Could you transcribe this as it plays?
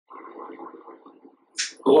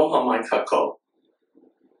Aloha my kako.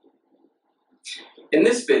 In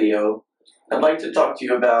this video, I'd like to talk to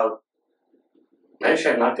you about,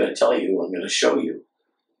 actually I'm not going to tell you, I'm going to show you.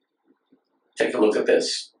 Take a look at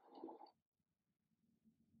this.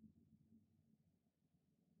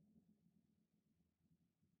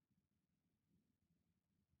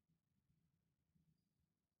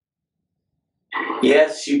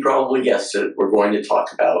 Yes, you probably guessed it, we're going to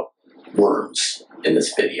talk about worms in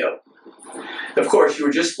this video. Of course, you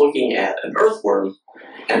were just looking at an earthworm,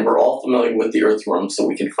 and we're all familiar with the earthworms that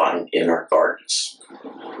we can find in our gardens.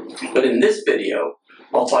 But in this video,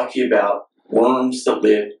 I'll talk to you about worms that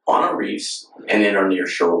live on our reefs and in our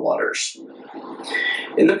nearshore waters.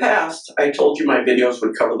 In the past, I told you my videos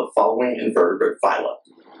would cover the following invertebrate phyla: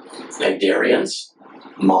 cnidarians,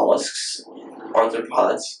 mollusks,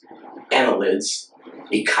 arthropods, annelids,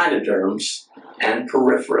 echinoderms, and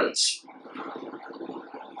poriferans.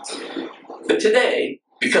 But today,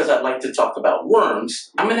 because I'd like to talk about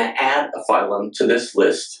worms, I'm going to add a phylum to this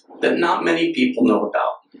list that not many people know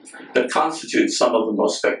about, but constitutes some of the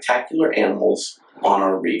most spectacular animals on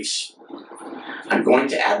our reefs. I'm going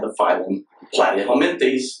to add the phylum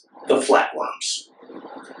Platyhelminthes, the flatworms.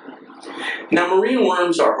 Now, marine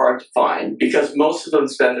worms are hard to find because most of them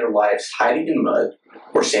spend their lives hiding in mud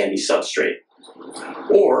or sandy substrate,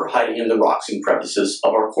 or hiding in the rocks and crevices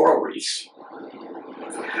of our coral reefs.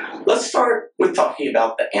 Let's start with talking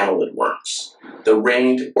about the annelid worms, the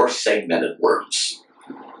ringed or segmented worms.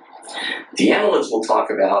 The annelids we'll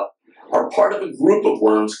talk about are part of a group of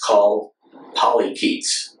worms called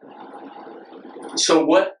polychaetes. So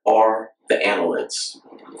what are the annelids?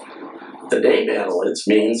 The name annelids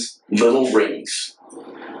means little rings.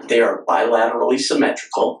 They are bilaterally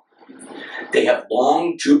symmetrical. They have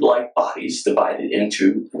long tube-like bodies divided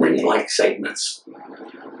into ring-like segments.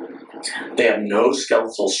 They have no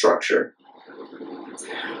skeletal structure.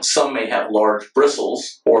 Some may have large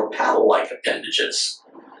bristles or paddle-like appendages.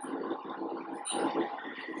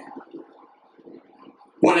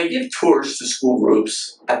 When I give tours to school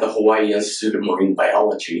groups at the Hawaii Institute of Marine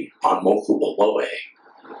Biology on Moku'oloe,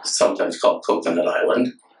 sometimes called Coconut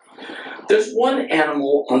Island, there's one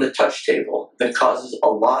animal on the touch table that causes a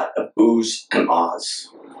lot of oohs and ahs.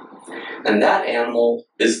 And that animal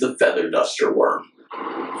is the feather duster worm.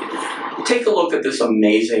 Take a look at this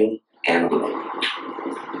amazing animal.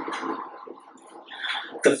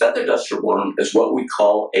 The feather duster worm is what we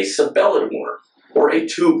call a sabellid worm, or a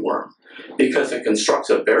tube worm, because it constructs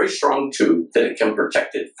a very strong tube that it can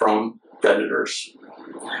protect it from predators.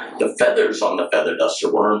 The feathers on the feather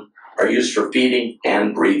duster worm are used for feeding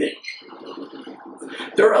and breathing.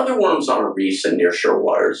 There are other worms on our reefs and nearshore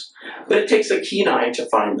waters, but it takes a keen eye to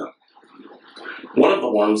find them. One of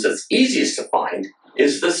the worms that's easiest to find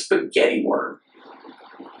is the spaghetti worm.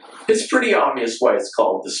 It's pretty obvious why it's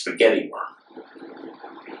called the spaghetti worm.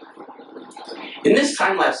 In this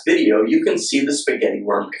time-lapse video, you can see the spaghetti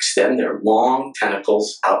worm extend their long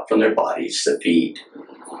tentacles out from their bodies to feed.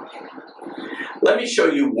 Let me show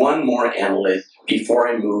you one more annelid before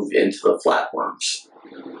I move into the flatworms.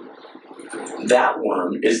 That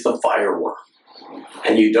worm is the fireworm,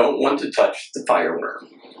 and you don't want to touch the fireworm.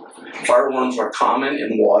 Fireworms are common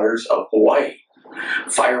in waters of Hawaii.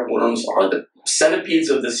 Fireworms are the centipedes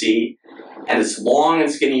of the sea, and its long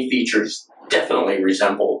and skinny features definitely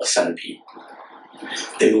resemble a centipede.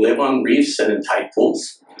 They live on reefs and in tide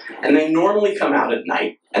pools, and they normally come out at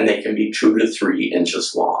night, and they can be 2 to 3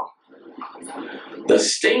 inches long. The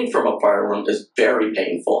sting from a fireworm is very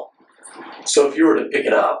painful, so if you were to pick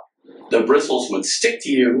it up, the bristles would stick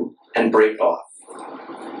to you and break off.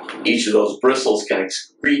 Each of those bristles can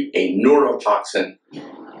excrete a neurotoxin,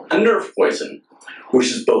 a nerve poison,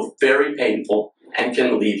 which is both very painful and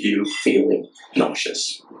can leave you feeling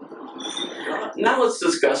nauseous. Now let's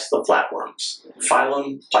discuss the flatworms,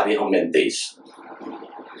 phylum Platyhelminthes.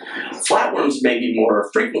 Flatworms may be more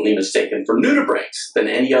frequently mistaken for nudibranchs than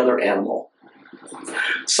any other animal.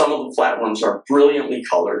 Some of the flatworms are brilliantly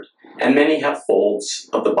colored, and many have folds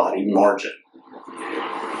of the body margin.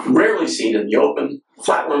 Rarely seen in the open,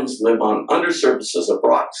 flatworms live on undersurfaces of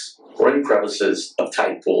rocks or in crevices of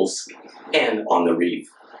tide pools and on the reef.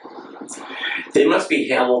 They must be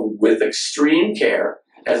handled with extreme care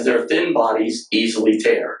as their thin bodies easily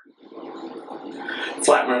tear.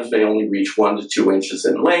 Flatworms may only reach 1 to 2 inches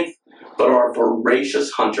in length, but are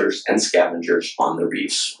voracious hunters and scavengers on the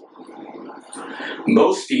reefs.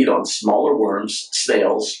 Most feed on smaller worms,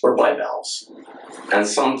 snails, or bivalves, and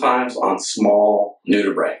sometimes on small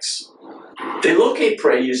nudibranchs. They locate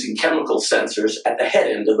prey using chemical sensors at the head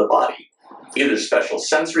end of the body, either special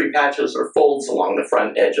sensory patches or folds along the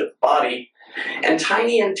front edge of the body and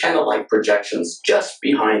tiny antenna-like projections just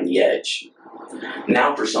behind the edge.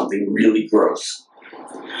 Now for something really gross.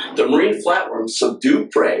 The marine flatworms subdue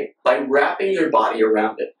prey by wrapping their body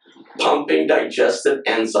around it, pumping digestive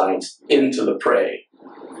enzymes into the prey.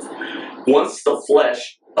 Once the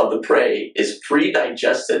flesh of the prey is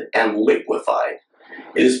pre-digested and liquefied,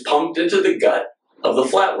 it is pumped into the gut of the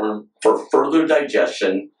flatworm for further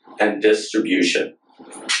digestion and distribution.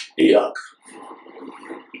 Yuck.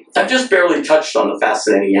 I've just barely touched on the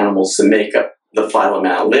fascinating animals that make up the phylum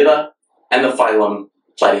Annelida and the phylum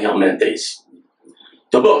Platyhelminthes.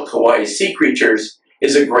 The book, Hawaii's Sea Creatures,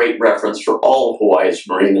 is a great reference for all of Hawaii's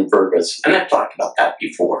marine invertebrates, and I've talked about that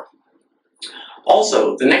before.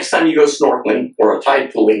 Also, the next time you go snorkeling or a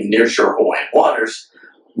tide pooling nearshore Hawaiian waters,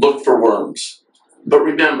 look for worms. But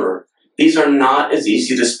remember, these are not as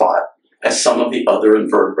easy to spot as some of the other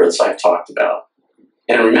invertebrates I've talked about.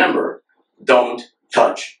 And remember, don't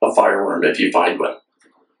touch a fireworm if you find one.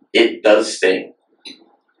 It does sting.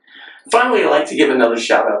 Finally, I'd like to give another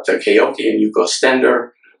shout out to Keoki and Yuko Stender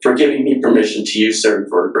for giving me permission to use their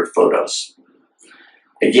invertebrate photos.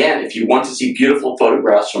 Again, if you want to see beautiful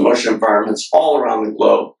photographs from ocean environments all around the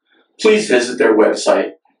globe, please visit their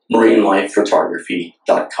website,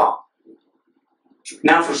 marinelifephotography.com.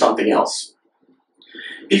 Now for something else.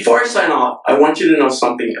 Before I sign off, I want you to know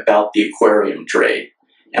something about the aquarium trade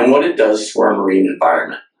and what it does to our marine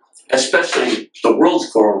environment, especially the world's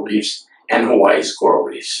coral reefs and Hawaii's coral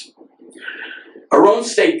reefs. Our own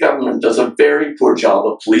state government does a very poor job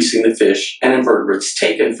of policing the fish and invertebrates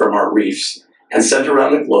taken from our reefs and sent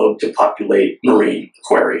around the globe to populate marine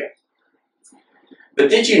aquaria. But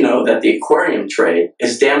did you know that the aquarium trade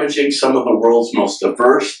is damaging some of the world's most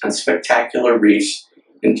diverse and spectacular reefs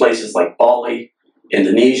in places like Bali,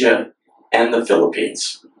 Indonesia, and the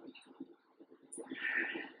Philippines?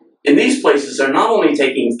 In these places, they're not only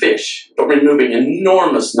taking fish, but removing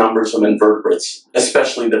enormous numbers of invertebrates,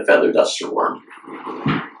 especially the feather duster worm.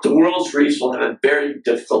 The world's reefs will have a very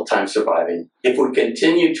difficult time surviving if we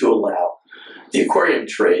continue to allow the aquarium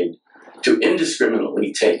trade to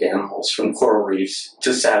indiscriminately take animals from coral reefs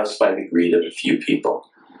to satisfy the greed of a few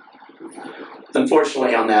people.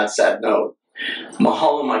 Unfortunately, on that sad note,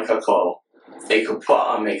 mahalo mai kako, e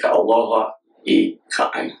kupa'a me ka aloha I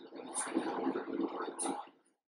ka'aina.